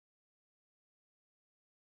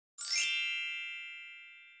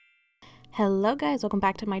Hello guys, welcome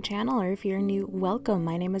back to my channel, or if you're new, welcome.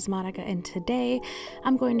 My name is Monica and today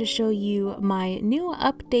I'm going to show you my new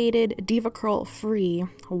updated Devacurl free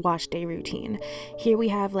wash day routine. Here we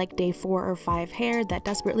have like day 4 or 5 hair that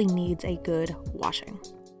desperately needs a good washing.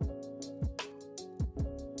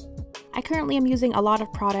 I currently am using a lot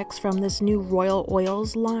of products from this new Royal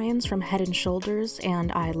Oils lines from Head & Shoulders,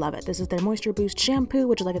 and I love it. This is their Moisture Boost shampoo,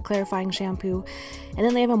 which is like a clarifying shampoo, and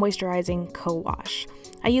then they have a moisturizing CoWash.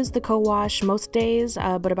 I use the CoWash most days,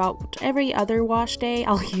 but about every other wash day,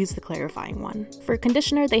 I'll use the clarifying one. For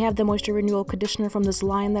conditioner, they have the Moisture Renewal conditioner from this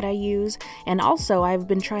line that I use, and also I've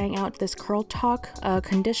been trying out this Curl Talk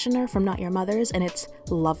conditioner from Not Your Mother's, and it's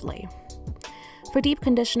lovely. For deep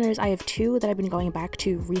conditioners, I have 2 that I've been going back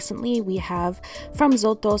to recently. We have from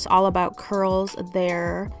Zotos All About Curls,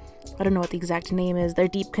 I don't know what the exact name is, their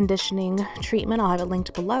deep conditioning treatment. I'll have it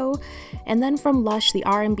linked below. And then from Lush, the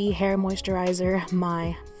R&B hair moisturizer,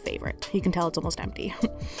 my favorite. You can tell it's almost empty.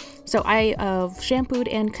 So I shampooed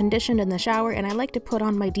and conditioned in the shower, and I like to put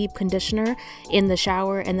on my deep conditioner in the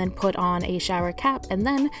shower and then put on a shower cap, and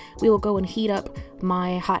then we will go and heat up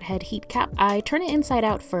my hothead heat cap. I turn it inside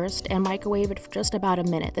out first and microwave it for just about a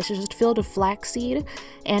minute. This is just filled with flaxseed,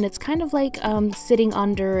 and it's kind of like sitting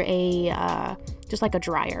under a just like a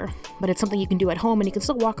dryer, but it's something you can do at home and you can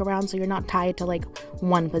still walk around so you're not tied to like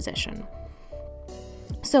one position.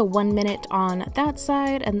 So 1 minute on that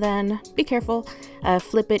side, and then be careful,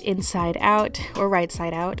 flip it inside out or right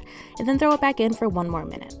side out, and then throw it back in for 1 more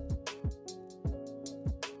minute.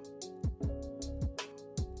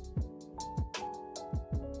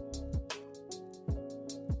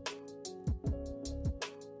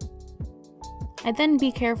 I then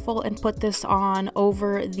be careful and put this on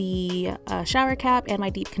over the shower cap and my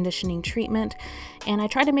deep conditioning treatment, and I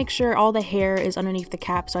try to make sure all the hair is underneath the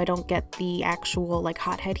cap so I don't get the actual like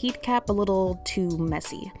hothead heat cap a little too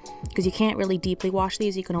messy, because you can't really deeply wash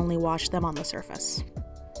these, you can only wash them on the surface.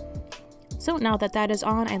 So now that that is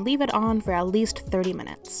on, I leave it on for at least 30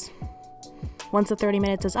 minutes. Once the 30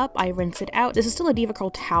 minutes is up, I rinse it out. This is still a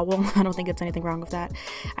Devacurl towel. I don't think it's anything wrong with that.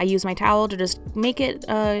 I use my towel to just make it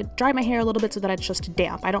dry my hair a little bit so that it's just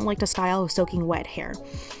damp. I don't like to style with soaking wet hair.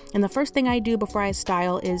 And the first thing I do before I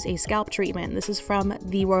style is a scalp treatment. This is from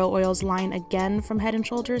the Royal Oils line again from Head &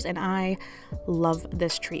 Shoulders, and I love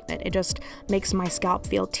this treatment. It just makes my scalp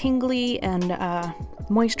feel tingly and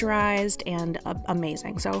moisturized and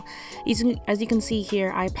amazing. So as you can see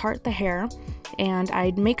here, I part the hair and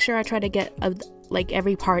I make sure I try to get like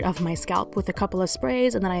every part of my scalp with a couple of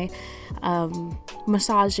sprays, and then I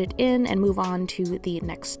massage it in and move on to the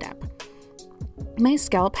next step. My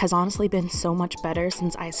scalp has honestly been so much better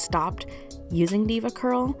since I stopped using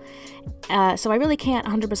Devacurl, so I really can't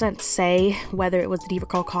 100% say whether it was the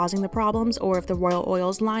Devacurl causing the problems or if the Royal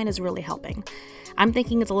Oils line is really helping. I'm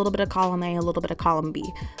thinking it's a little bit of column A, a little bit of column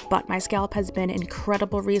B, but my scalp has been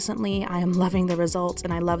incredible recently. I am loving the results,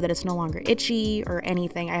 and I love that it's no longer itchy or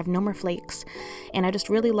anything. I have no more flakes, and I just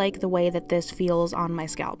really like the way that this feels on my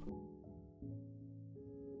scalp.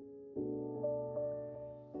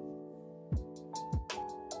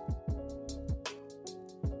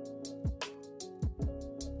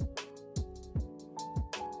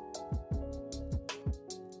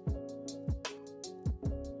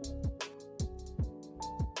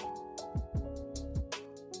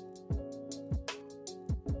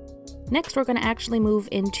 Next, we're going to actually move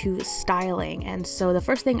into styling, and so the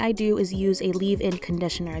first thing I do is use a leave-in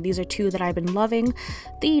conditioner. These are 2 that I've been loving,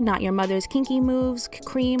 the Not Your Mother's Kinky Moves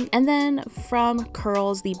cream, and then from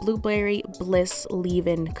Curls, the Blueberry Bliss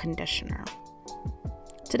leave-in conditioner.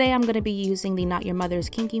 Today I'm going to be using the Not Your Mother's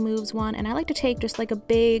Kinky Moves one, and I like to take just like a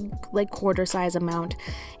big, like quarter size amount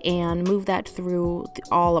and move that through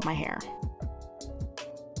all of my hair.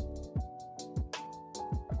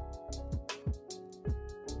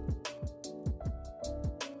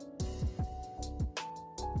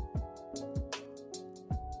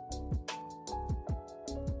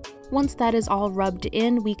 Once that is all rubbed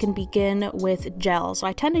in, we can begin with gel. So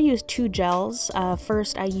I tend to use 2 gels.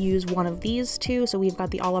 First, I use one of these 2. So we've got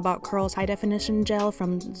the All About Curls High Definition Gel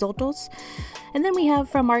from Zotos. And then we have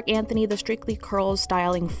from Marc the Strictly Curls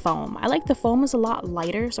Styling Foam. I like the foam is a lot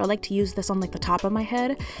lighter, so I like to use this on like the top of my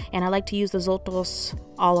head. And I like to use the Zotos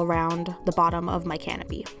all around the bottom of my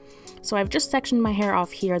canopy. So I've just sectioned my hair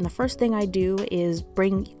off here, and the first thing I do is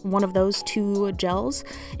bring one of those 2 gels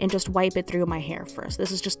and just wipe it through my hair first. This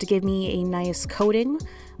is just to give me a nice coating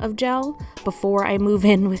of gel before I move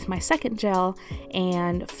in with my second gel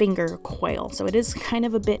and finger coil. So it is kind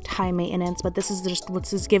of a bit high maintenance, but this is just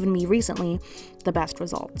what's given me recently the best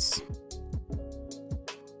results.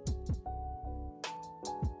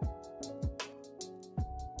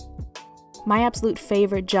 My absolute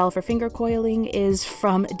favorite gel for finger coiling is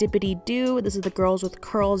from Dippity Doo. This is the Girls with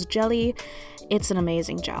Curls Jelly. It's an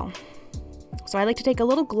amazing gel. So I like to take a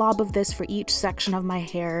little glob of this for each section of my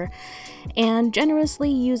hair and generously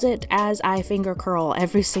use it as I finger curl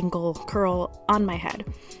every single curl on my head.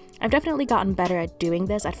 I've definitely gotten better at doing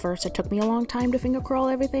this. At first it took me a long time to finger curl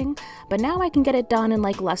everything, but now I can get it done in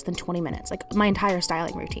like less than 20 minutes, like my entire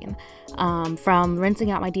styling routine. From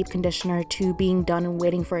rinsing out my deep conditioner to being done and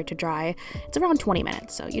waiting for it to dry, it's around 20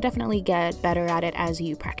 minutes, so you definitely get better at it as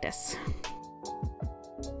you practice.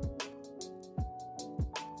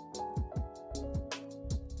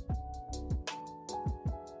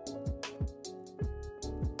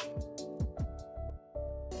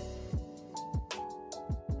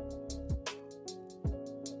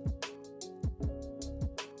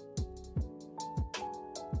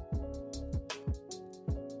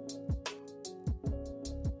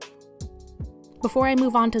 Before I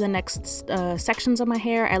move on to the next sections of my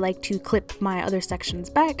hair, I like to clip my other sections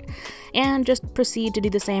back and just proceed to do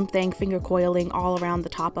the same thing, finger coiling all around the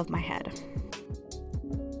top of my head.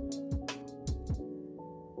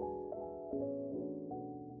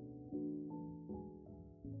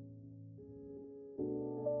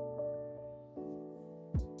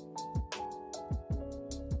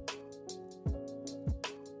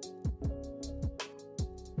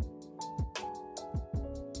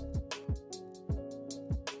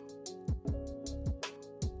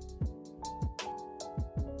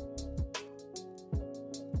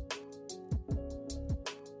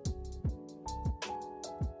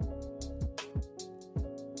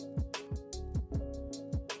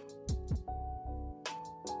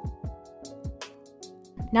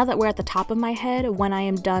 Now that we're at the top of my head, when I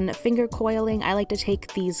am done finger coiling, I like to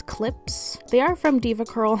take these clips. They are from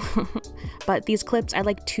Devacurl, but these clips, I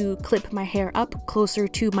like to clip my hair up closer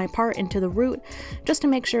to my part into the root, just to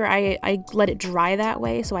make sure I let it dry that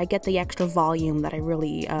way so I get the extra volume that I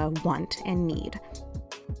really want and need.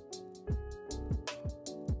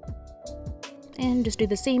 And just do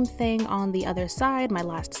the same thing on the other side, my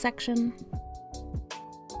last section.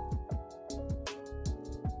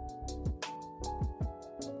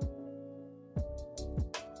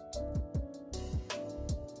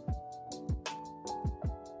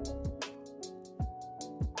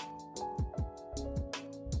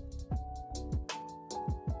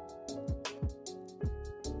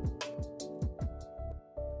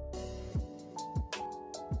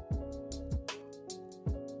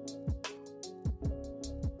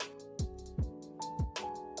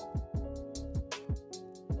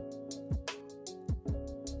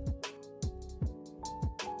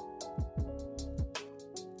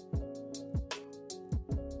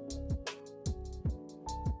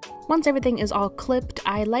 Once everything is all clipped,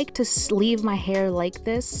 I like to leave my hair like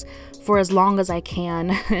this for as long as I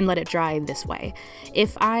can and let it dry this way.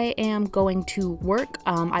 If I am going to work,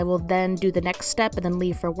 I will then do the next step and then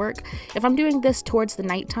leave for work. If I'm doing this towards the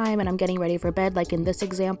nighttime and I'm getting ready for bed, like in this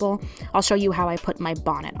example, I'll show you how I put my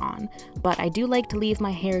bonnet on. But I do like to leave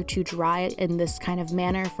my hair to dry in this kind of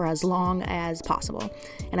manner for as long as possible.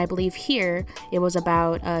 And I believe here it was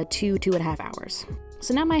about 2.5 hours.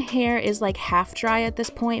 So now my hair is like half dry at this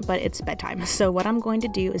point, but it's bedtime. So what I'm going to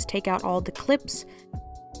do is take out all the clips.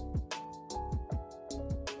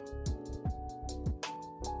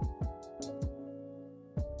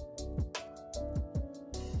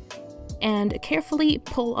 And carefully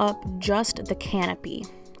pull up just the canopy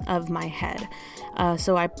of my head.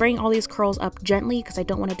 So I bring all these curls up gently because I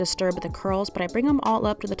don't want to disturb the curls, but I bring them all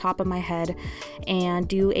up to the top of my head and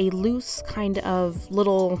do a loose kind of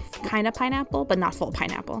little kind of pineapple, but not full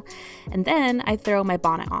pineapple. And then I throw my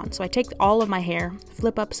bonnet on. So I take all of my hair,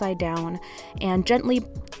 flip upside down, and gently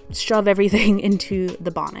shove everything into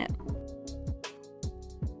the bonnet.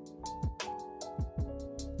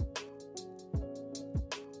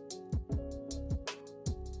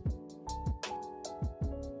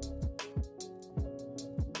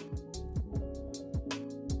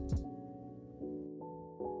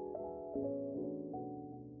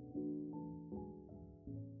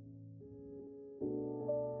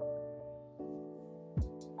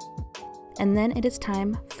 And then it is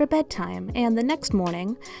time for bedtime. And the next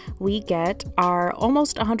morning, we get our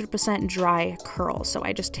almost 100% dry curls. So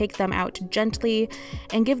I just take them out gently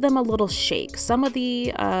and give them a little shake. Some of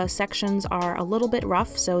the sections are a little bit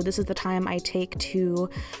rough, so this is the time I take to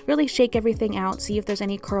really shake everything out, see if there's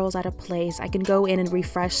any curls out of place. I can go in and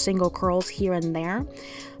refresh single curls here and there,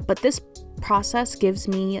 but this process gives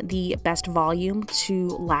me the best volume to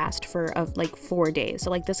last for like 4 days. So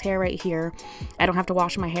like this hair right here, I don't have to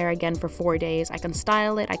wash my hair again for 4 days. I can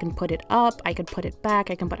style it, I can put it up, I can put it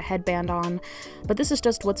back, I can put a headband on, but this is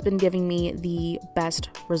just what's been giving me the best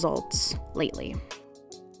results lately.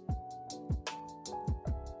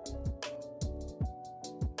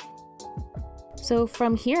 So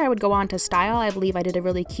from here I would go on to style. I believe I did a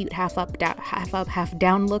really cute half up, half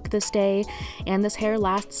down look this day, and this hair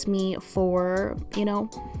lasts me for, you know,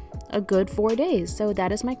 a good 4 days. So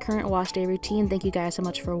that is my current wash day routine. Thank you guys so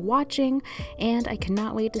much for watching, and I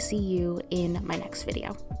cannot wait to see you in my next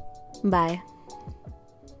video. Bye.